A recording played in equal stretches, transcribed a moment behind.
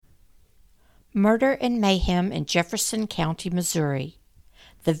Murder and Mayhem in Jefferson County, Missouri.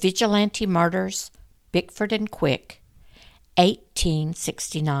 The Vigilante Murders, Bickford and Quick,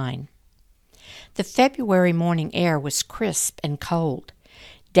 1869. The February morning air was crisp and cold.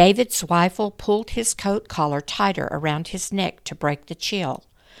 David's rifle pulled his coat collar tighter around his neck to break the chill.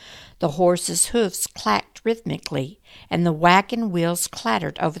 The horse's hoofs clacked rhythmically, and the wagon wheels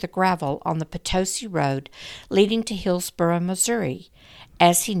clattered over the gravel on the Potosi Road leading to Hillsboro, Missouri,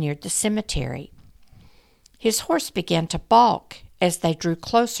 as he neared the cemetery. His horse began to balk as they drew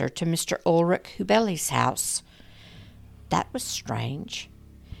closer to Mr. Ulrich Hubeli's house. That was strange.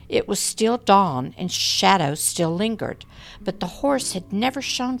 It was still dawn, and shadows still lingered, but the horse had never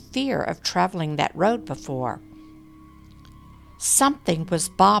shown fear of traveling that road before. Something was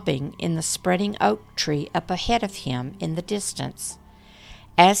bobbing in the spreading oak tree up ahead of him in the distance.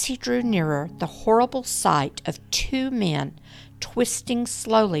 As he drew nearer, the horrible sight of two men twisting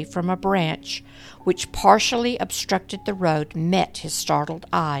slowly from a branch which partially obstructed the road met his startled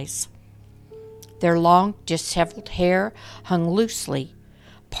eyes. Their long, disheveled hair hung loosely,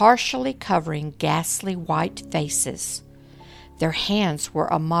 partially covering ghastly white faces. Their hands were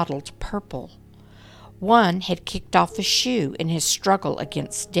a mottled purple. One had kicked off a shoe in his struggle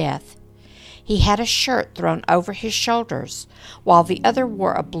against death. He had a shirt thrown over his shoulders, while the other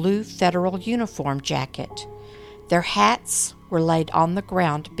wore a blue federal uniform jacket. Their hats were laid on the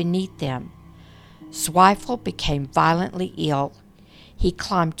ground beneath them. Zweifel became violently ill. He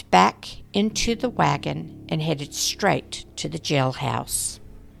climbed back into the wagon and headed straight to the jailhouse.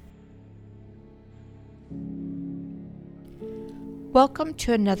 Welcome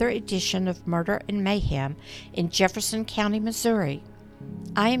to another edition of Murder and Mayhem in Jefferson County, Missouri.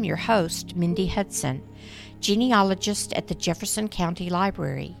 I am your host, Mindy Hudson, genealogist at the Jefferson County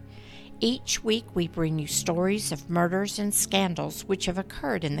Library. Each week we bring you stories of murders and scandals which have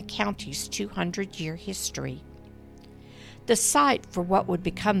occurred in the county's 200-year history. The site for what would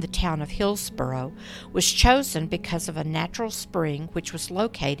become the town of Hillsboro was chosen because of a natural spring which was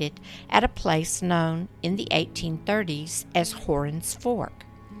located at a place known in the 1830s as Horan's Fork,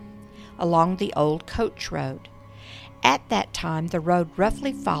 along the old coach road. At that time, the road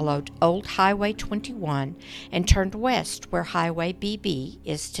roughly followed Old Highway 21 and turned west where Highway BB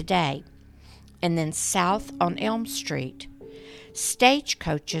is today, and then south on Elm Street.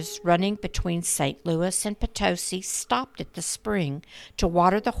 Stagecoaches running between St. Louis and Potosi stopped at the spring to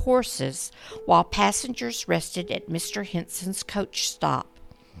water the horses while passengers rested at Mr. Henson's coach stop.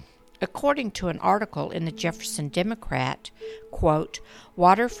 According to an article in the Jefferson Democrat, quote,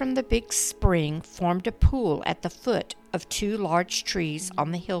 water from the big spring formed a pool at the foot of two large trees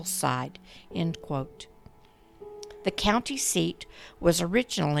on the hillside, end quote. The county seat was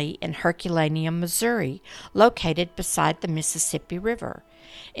originally in Herculaneum, Missouri, located beside the Mississippi River.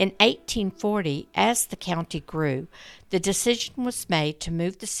 In 1840, as the county grew, the decision was made to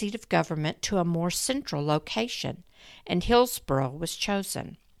move the seat of government to a more central location, and Hillsboro was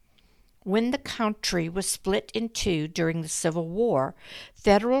chosen. When the country was split in two during the Civil War,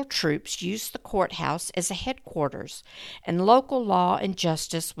 federal troops used the courthouse as a headquarters, and local law and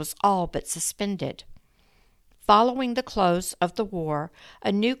justice was all but suspended. Following the close of the war,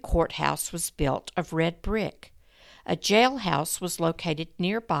 a new courthouse was built of red brick. A jailhouse was located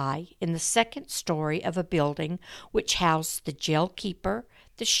nearby in the second story of a building which housed the jail keeper,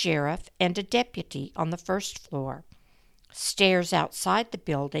 the sheriff, and a deputy on the first floor. Stairs outside the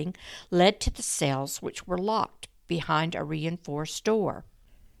building led to the cells, which were locked behind a reinforced door.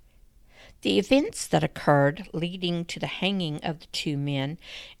 The events that occurred leading to the hanging of the two men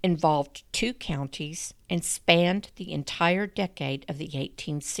involved two counties and spanned the entire decade of the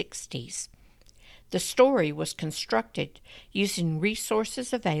 1860s. The story was constructed using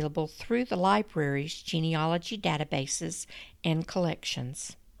resources available through the library's genealogy databases and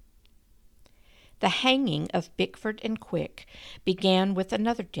collections. The hanging of Bickford and Quick began with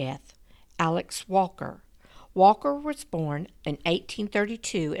another death, Alex Walker. Walker was born in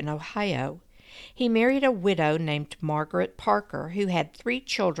 1832 in Ohio. He married a widow named Margaret Parker, who had 3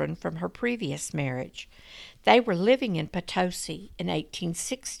 children from her previous marriage. They were living in Potosi in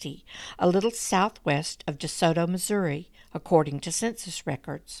 1860, a little southwest of DeSoto, Missouri, according to census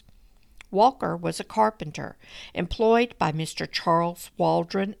records. Walker was a carpenter, employed by Mr. Charles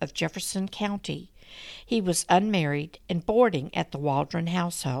Waldron of Jefferson County. He was unmarried and boarding at the Waldron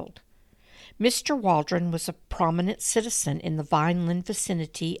household. Mr. Waldron was a prominent citizen in the Vineland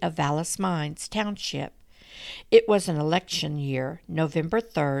vicinity of Vallis Mines Township. It was an election year, November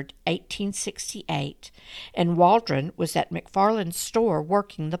 3rd, 1868, and Waldron was at McFarland's store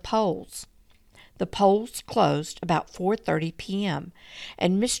working the polls. The polls closed about 4:30 p.m.,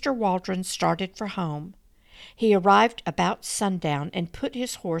 and Mr. Waldron started for home. He arrived about sundown and put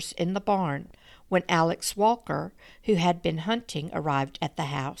his horse in the barn when Alex Walker, who had been hunting, arrived at the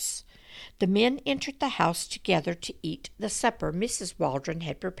house. The men entered the house together to eat the supper Mrs. Waldron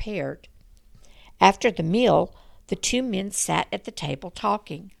had prepared. After the meal, the two men sat at the table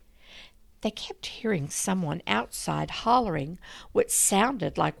talking. They kept hearing someone outside hollering what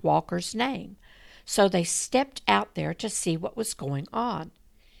sounded like Walker's name, so they stepped out there to see what was going on.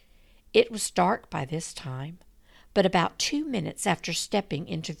 It was dark by this time, but about 2 minutes after stepping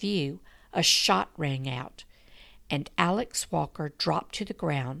into view, a shot rang out, and Alex Walker dropped to the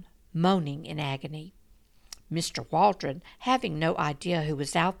ground, moaning in agony. Mr. Waldron, having no idea who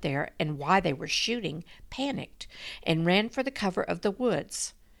was out there and why they were shooting, panicked and ran for the cover of the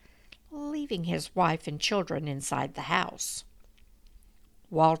woods, leaving his wife and children inside the house.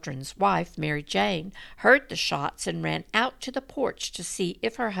 Waldron's wife, Mary Jane, heard the shots and ran out to the porch to see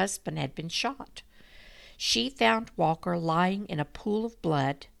if her husband had been shot. She found Walker lying in a pool of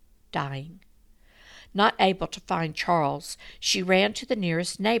blood, dying. Not able to find Charles, she ran to the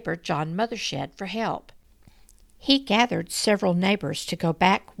nearest neighbor, John Mothershed, for help. He gathered several neighbors to go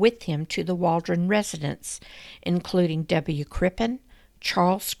back with him to the Waldron residence, including W. Crippen,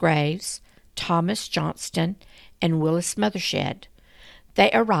 Charles Graves, Thomas Johnston, and Willis Mothershed. They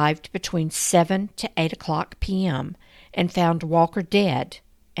arrived between 7 to 8 o'clock p.m. and found Walker dead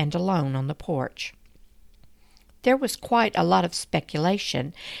and alone on the porch. There was quite a lot of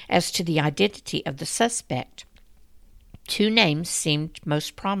speculation as to the identity of the suspect. Two names seemed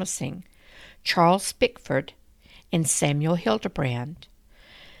most promising: Charles Bickford and Samuel Hildebrand.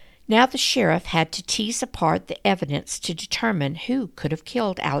 Now the sheriff had to tease apart the evidence to determine who could have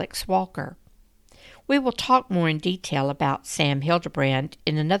killed Alex Walker. We will talk more in detail about Sam Hildebrand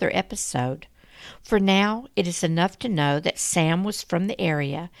in another episode. For now, it is enough to know that Sam was from the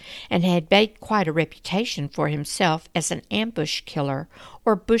area and had made quite a reputation for himself as an ambush killer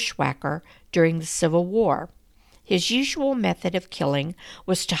or bushwhacker during the Civil War. His usual method of killing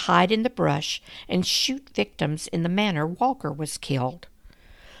was to hide in the brush and shoot victims in the manner Walker was killed.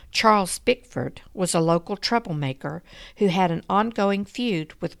 Charles Bickford was a local troublemaker who had an ongoing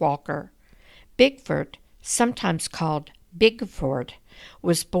feud with Walker. Bickford, sometimes called Bickford,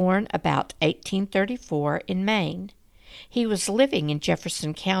 was born about 1834 in Maine. He was living in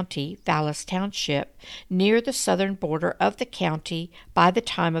Jefferson County, Vallis Township, near the southern border of the county by the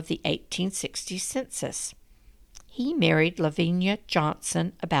time of the 1860 census. He married Lavinia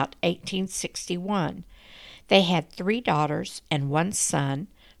Johnson about 1861. They had 3 daughters and 1 son,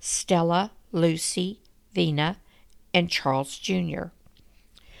 Stella, Lucy, Vina, and Charles Jr.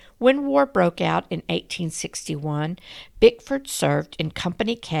 When war broke out in 1861, Bickford served in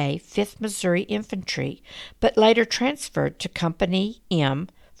Company K, 5th Missouri Infantry, but later transferred to Company M,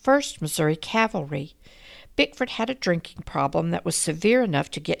 1st Missouri Cavalry. Bickford had a drinking problem that was severe enough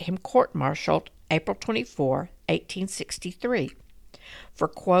to get him court-martialed April 24, 1863, for,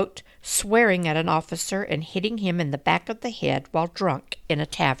 quote, swearing at an officer and hitting him in the back of the head while drunk in a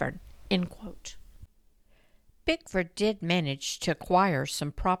tavern, end quote. Bickford did manage to acquire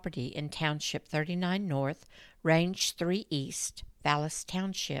some property in Township 39 North, Range 3 East, Vallis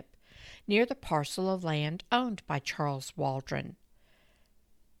Township, near the parcel of land owned by Charles Waldron.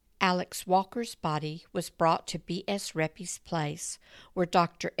 Alex Walker's body was brought to B.S. Reppy's place, where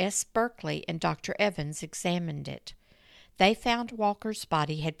Dr. S. Berkeley and Dr. Evans examined it. They found Walker's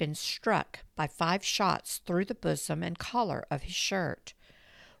body had been struck by 5 shots through the bosom and collar of his shirt.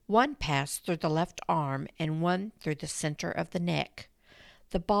 1 passed through the left arm and 1 through the center of the neck.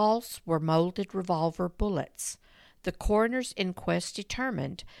 The balls were molded revolver bullets. The coroner's inquest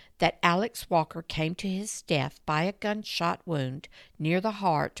determined that Alex Walker came to his death by a gunshot wound near the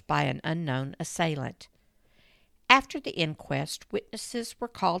heart by an unknown assailant. After the inquest, witnesses were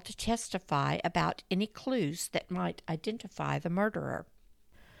called to testify about any clues that might identify the murderer.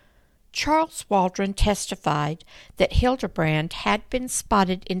 Charles Waldron testified that Hildebrand had been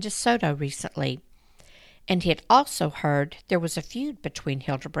spotted in DeSoto recently, and he had also heard there was a feud between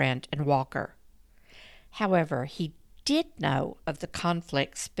Hildebrand and Walker. However, he did know of the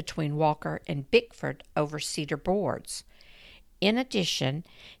conflicts between Walker and Bickford over cedar boards. In addition,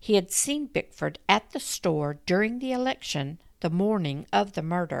 he had seen Bickford at the store during the election the morning of the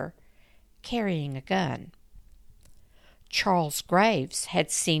murder, carrying a gun. Charles Graves had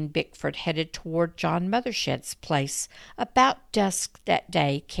seen Bickford headed toward John Mothershed's place about dusk that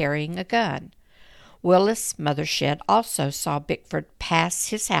day carrying a gun. Willis Mothershed also saw Bickford pass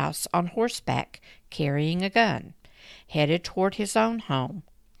his house on horseback carrying a gun, headed toward his own home.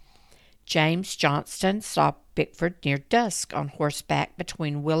 James Johnston saw Bickford near dusk on horseback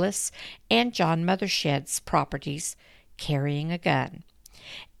between Willis and John Mothershed's properties, carrying a gun,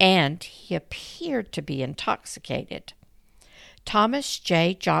 and he appeared to be intoxicated. Thomas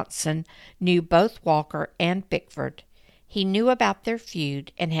J. Johnson knew both Walker and Bickford. He knew about their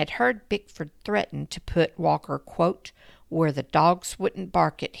feud and had heard Bickford threaten to put Walker, quote, where the dogs wouldn't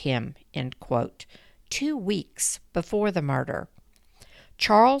bark at him, end quote, 2 weeks before the murder.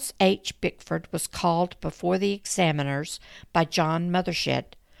 Charles H. Bickford was called before the examiners by John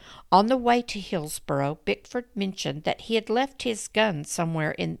Mothershed. On the way to Hillsborough, Bickford mentioned that he had left his gun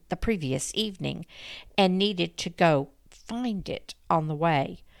somewhere in the previous evening and needed to go find it on the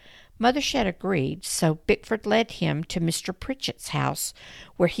way. Mothershed agreed, so Bickford led him to Mr. Pritchett's house,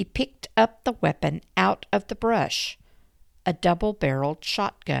 where he picked up the weapon out of the brush, a double-barreled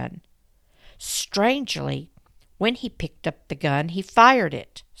shotgun. Strangely, when he picked up the gun, he fired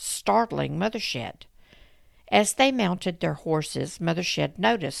it, startling Mothershed. As they mounted their horses, Mothershed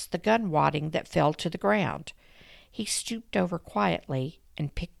noticed the gun wadding that fell to the ground. He stooped over quietly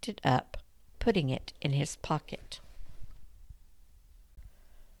and picked it up, putting it in his pocket.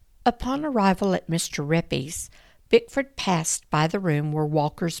 Upon arrival at Mr. Reppy's, Bickford passed by the room where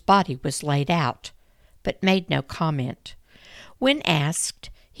Walker's body was laid out, but made no comment. When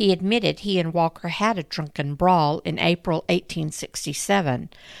asked, he admitted he and Walker had a drunken brawl in April 1867,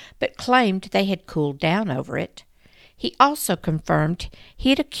 but claimed they had cooled down over it. He also confirmed he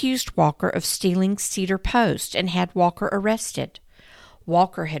had accused Walker of stealing Cedar Post and had Walker arrested.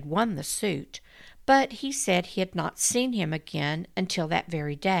 Walker had won the suit, but he said he had not seen him again until that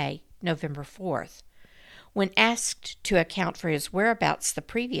very day, November 4th. When asked to account for his whereabouts the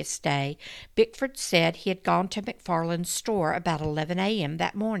previous day, Bickford said he had gone to McFarland's store about 11 a.m.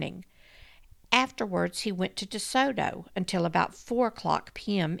 that morning. Afterwards, he went to DeSoto until about 4 o'clock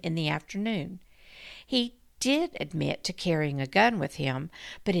p.m. in the afternoon. He did admit to carrying a gun with him,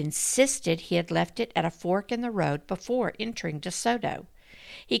 but insisted he had left it at a fork in the road before entering DeSoto.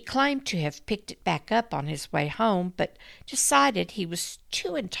 He claimed to have picked it back up on his way home, but decided he was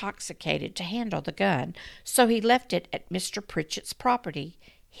too intoxicated to handle the gun, so he left it at Mr. Pritchett's property,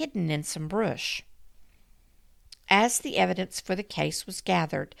 hidden in some brush. As the evidence for the case was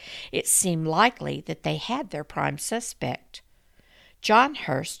gathered, it seemed likely that they had their prime suspect. John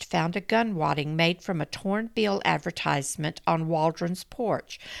Hurst found a gun wadding made from a torn bill advertisement on Waldron's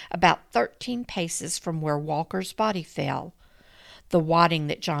porch, about 13 paces from where Walker's body fell. The wadding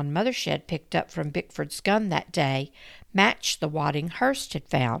that John Mothershed picked up from Bickford's gun that day matched the wadding Hurst had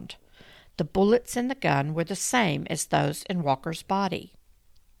found. The bullets in the gun were the same as those in Walker's body.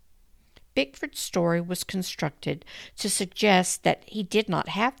 Bickford's story was constructed to suggest that he did not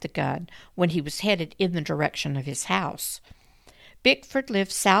have the gun when he was headed in the direction of his house. Bickford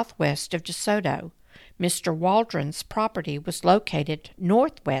lived southwest of DeSoto. Mr. Waldron's property was located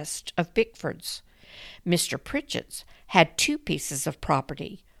northwest of Bickford's. Mr. Pritchett's had 2 pieces of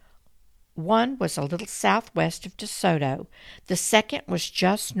property. One was a little southwest of DeSoto. The second was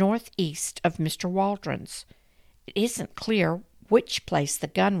just northeast of Mr. Waldron's. It isn't clear which place the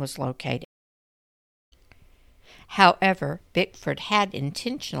gun was located. However, Bickford had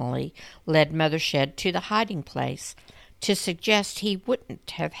intentionally led Mothershed to the hiding place to suggest he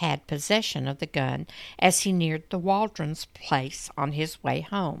wouldn't have had possession of the gun as he neared the Waldron's place on his way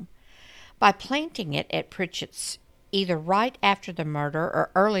home. By planting it at Pritchett's either right after the murder or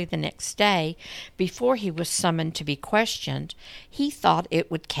early the next day, before he was summoned to be questioned, he thought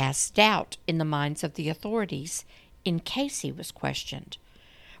it would cast doubt in the minds of the authorities in case he was questioned.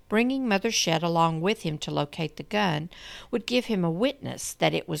 Bringing Mothershed along with him to locate the gun would give him a witness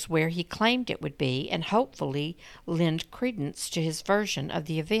that it was where he claimed it would be and hopefully lend credence to his version of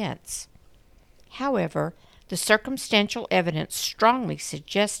the events. However, the circumstantial evidence strongly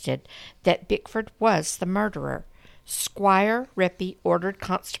suggested that Bickford was the murderer. Squire Reppy ordered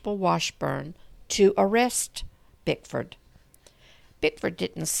Constable Washburn to arrest Bickford. Bickford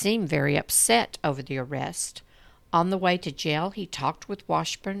didn't seem very upset over the arrest. On the way to jail, he talked with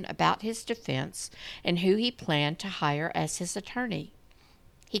Washburn about his defense and who he planned to hire as his attorney.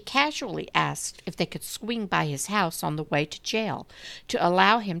 He casually asked if they could swing by his house on the way to jail to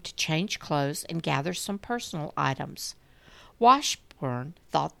allow him to change clothes and gather some personal items. Washburn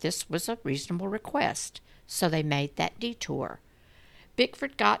thought this was a reasonable request, so they made that detour.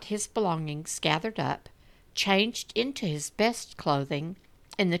 Bickford got his belongings gathered up, changed into his best clothing,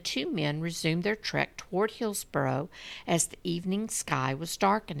 and the 2 men resumed their trek toward Hillsborough as the evening sky was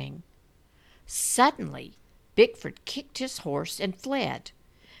darkening. Suddenly, Bickford kicked his horse and fled.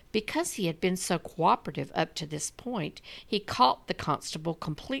 Because he had been so cooperative up to this point, he caught the constable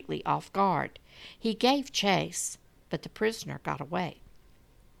completely off guard. He gave chase, but the prisoner got away.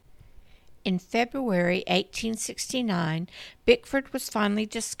 In February 1869, Bickford was finally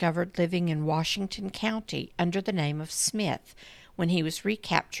discovered living in Washington County under the name of Smith when he was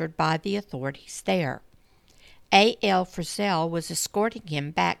recaptured by the authorities there. A.L. Frizzell was escorting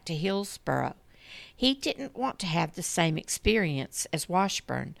him back to Hillsborough. He didn't want to have the same experience as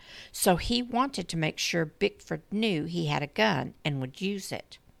Washburn, so he wanted to make sure Bickford knew he had a gun and would use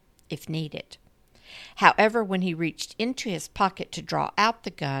it, if needed. However, when he reached into his pocket to draw out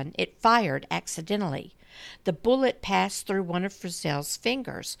the gun, it fired accidentally. The bullet passed through one of Frizzell's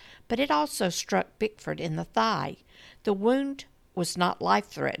fingers, but it also struck Bickford in the thigh. The wound was not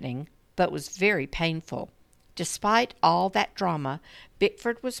life-threatening, but was very painful. Despite all that drama,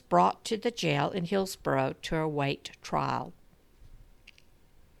 Bickford was brought to the jail in Hillsborough to await trial.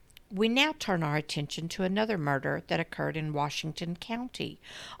 We now turn our attention to another murder that occurred in Washington County,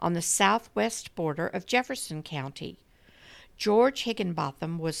 on the southwest border of Jefferson County. George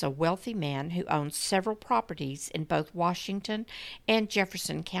Higginbotham was a wealthy man who owned several properties in both Washington and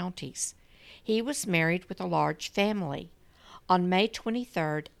Jefferson counties. He was married with a large family. On May 23,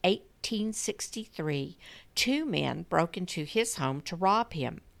 1863, two men broke into his home to rob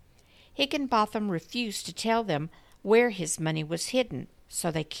him. Higginbotham refused to tell them where his money was hidden, so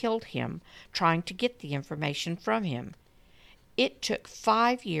they killed him, trying to get the information from him. It took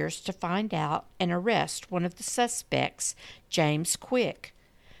 5 years to find out and arrest one of the suspects, James Quick.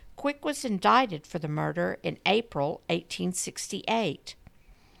 Quick was indicted for the murder in April 1868.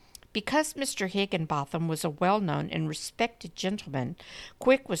 Because Mr. Higginbotham was a well-known and respected gentleman,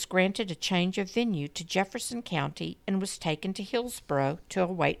 Quick was granted a change of venue to Jefferson County and was taken to Hillsborough to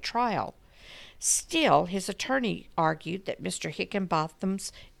await trial. Still, his attorney argued that Mr.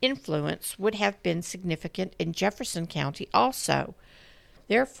 Higginbotham's influence would have been significant in Jefferson County also.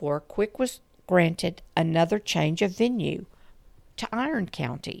 Therefore, Quick was granted another change of venue to Iron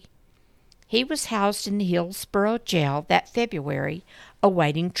County. He was housed in the Hillsborough jail that February,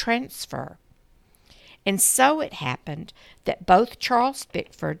 awaiting transfer. And so it happened that both Charles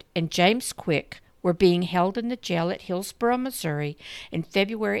Bickford and James Quick were being held in the jail at Hillsborough, Missouri in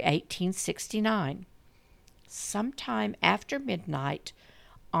February 1869. Sometime after midnight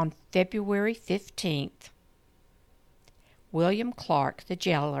on February 15th, William Clark, the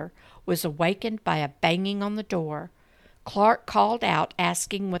jailer, was awakened by a banging on the door. Clark called out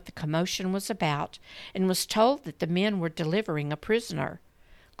asking what the commotion was about and was told that the men were delivering a prisoner.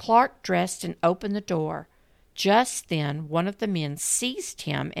 Clark dressed and opened the door. Just then one of the men seized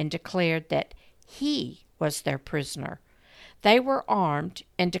him and declared that he was their prisoner. They were armed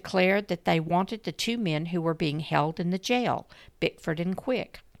and declared that they wanted the two men who were being held in the jail, Bickford and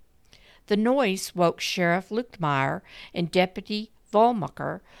Quick. The noise woke Sheriff Lukemeyer and Deputy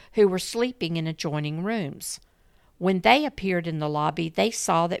Vollmacher, who were sleeping in adjoining rooms. When they appeared in the lobby, they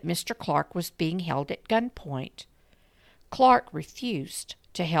saw that Mr. Clark was being held at gunpoint. Clark refused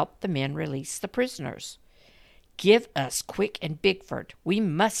to help the men release the prisoners. "Give us Quick and Bickford. We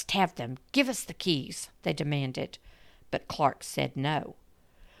must have them. Give us the keys," they demanded. But Clark said no.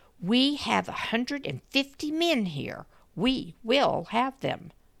 "We have 150 men here. We will have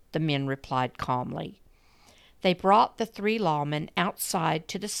them," the men replied calmly. They brought the three lawmen outside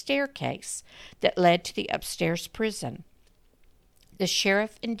to the staircase that led to the upstairs prison. The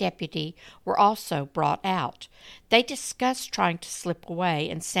sheriff and deputy were also brought out. They discussed trying to slip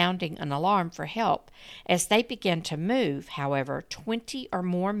away and sounding an alarm for help. As they began to move, however, 20 or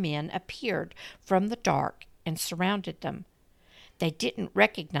more men appeared from the dark and surrounded them. They didn't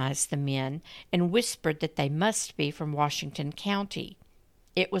recognize the men and whispered that they must be from Washington County.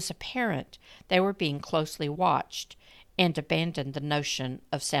 It was apparent they were being closely watched and abandoned the notion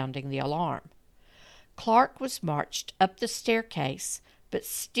of sounding the alarm. Clark was marched up the staircase, but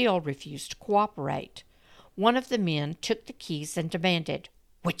still refused to cooperate. One of the men took the keys and demanded,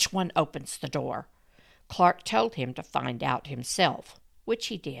 "Which one opens the door?" Clark told him to find out himself, which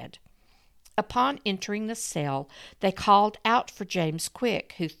he did. Upon entering the cell, they called out for James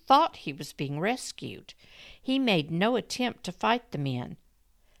Quick, who thought he was being rescued. He made no attempt to fight the men.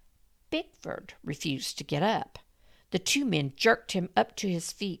 Bickford refused to get up. The two men jerked him up to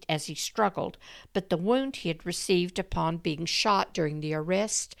his feet as he struggled, but the wound he had received upon being shot during the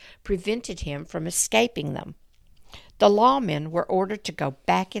arrest prevented him from escaping them. The lawmen were ordered to go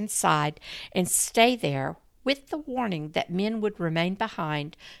back inside and stay there with the warning that men would remain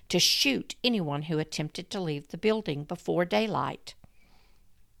behind to shoot anyone who attempted to leave the building before daylight.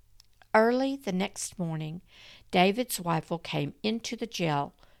 Early the next morning, David Zweifel came into the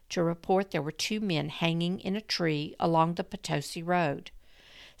jail to report there were 2 men hanging in a tree along the Potosi Road.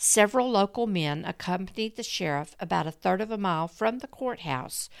 Several local men accompanied the sheriff about a third of a mile from the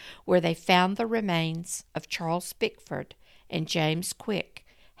courthouse, where they found the remains of Charles Bickford and James Quick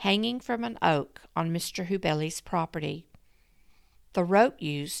hanging from an oak on Mr. Hubelli's property. The rope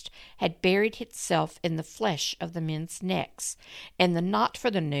used had buried itself in the flesh of the men's necks, and the knot for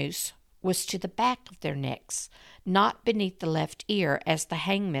the noose was to the back of their necks, not beneath the left ear as the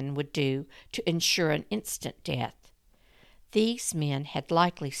hangman would do to ensure an instant death. These men had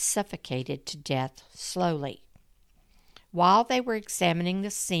likely suffocated to death slowly. While they were examining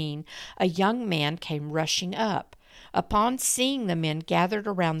the scene, a young man came rushing up. Upon seeing the men gathered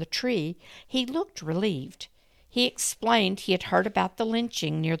around the tree, he looked relieved. He explained he had heard about the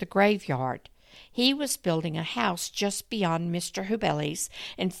lynching near the graveyard. He was building a house just beyond Mr. Hubelli's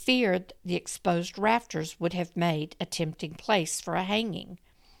and feared the exposed rafters would have made a tempting place for a hanging.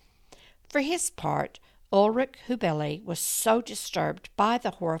 For his part, Ulrich Hubelli was so disturbed by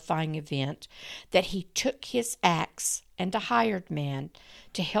the horrifying event that he took his axe and a hired man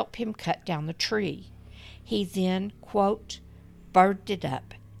to help him cut down the tree. He then, quote, burned it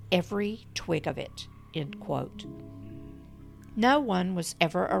up, every twig of it, end quote. No one was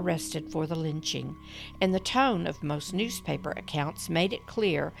ever arrested for the lynching, and the tone of most newspaper accounts made it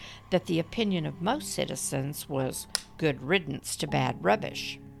clear that the opinion of most citizens was good riddance to bad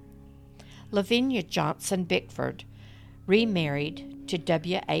rubbish. Lavinia Johnson Bickford remarried to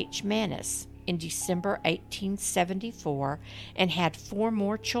W.H. Mannis in December 1874 and had 4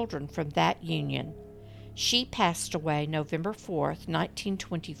 more children from that union. She passed away November 4th,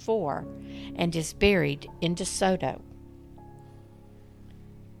 1924, and is buried in DeSoto.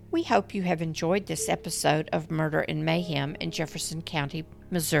 We hope you have enjoyed this episode of Murder and Mayhem in Jefferson County,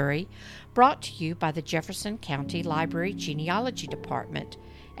 Missouri, brought to you by the Jefferson County Library Genealogy Department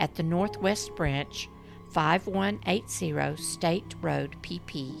at the Northwest Branch, 5180 State Road,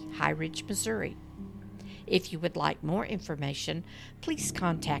 PP, High Ridge, Missouri. If you would like more information, please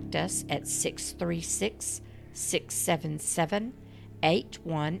contact us at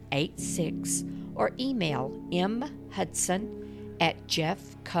 636-677-8186 or email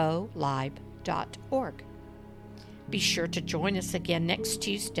mhudson@jeffcolib.org. Be sure to join us again next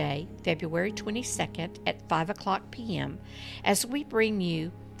Tuesday, February 22nd at 5 o'clock p.m. as we bring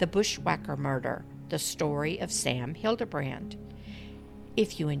you The Bushwhacker Murder, the story of Sam Hildebrand.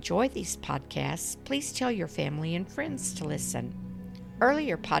 If you enjoy these podcasts, please tell your family and friends to listen.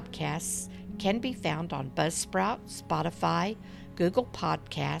 Earlier podcasts can be found on Buzzsprout, Spotify, Google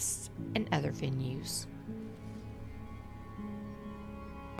Podcasts, and other venues.